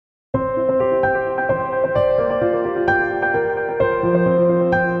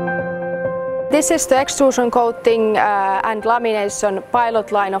This is the extrusion coating and lamination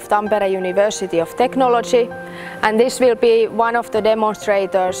pilot line of Tampere University of Technology, and this will be one of the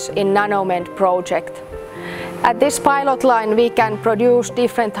demonstrators in NanoMend project. At this pilot line we can produce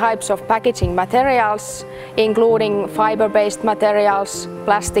different types of packaging materials, including fiber-based materials,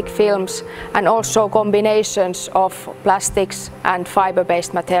 plastic films, and also combinations of plastics and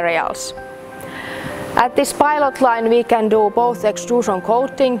fiber-based materials. At this pilot line we can do both extrusion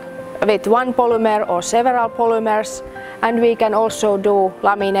coating with one polymer or several polymers, and we can also do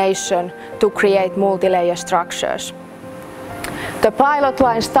lamination to create multi-layer structures. The pilot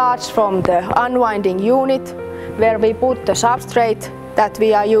line starts from the unwinding unit, where we put the substrate that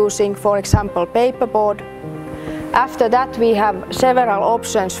we are using, for example paperboard. After that we have several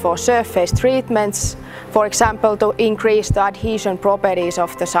options for surface treatments, for example to increase the adhesion properties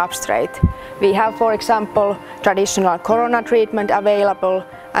of the substrate. We have, for example, traditional corona treatment available,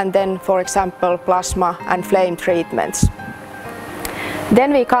 and then, for example, plasma and flame treatments.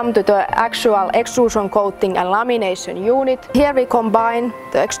 Then we come to the actual extrusion coating and lamination unit. Here we combine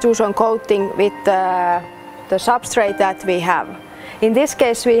the extrusion coating with the substrate that we have. In this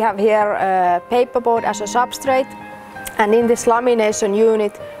case we have here paperboard as a substrate, and in this lamination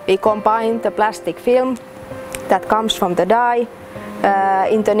unit we combine the plastic film that comes from the die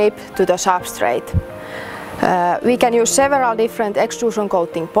in the nib to the substrate. We can use several different extrusion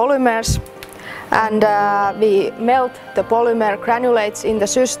coating polymers, and we melt the polymer granulates in the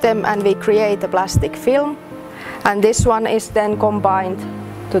system and we create a plastic film, and this one is then combined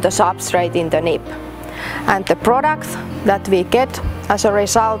to the substrate in the nib. And the product that we get as a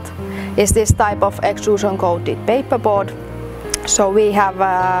result is this type of extrusion coated paperboard. So we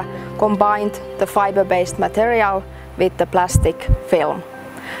have combined the fiber-based material with the plastic film.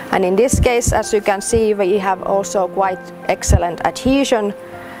 And in this case, as you can see, we have also quite excellent adhesion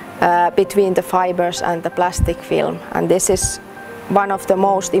between the fibers and the plastic film, and this is one of the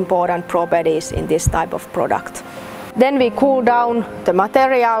most important properties in this type of product. Then we cool down the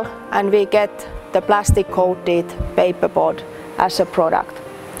material and we get the plastic coated paperboard as a product.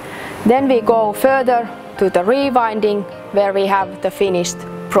 Then we go further to the rewinding, where we have the finished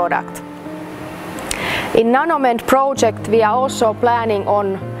product. In NanoMend project we are also planning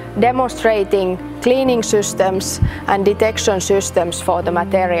on demonstrating cleaning systems and detection systems for the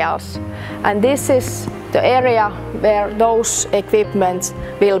materials, and this is the area where those equipments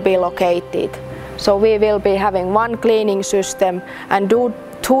will be located. So we will be having one cleaning system and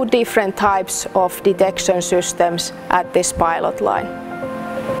two different types of detection systems at this pilot line.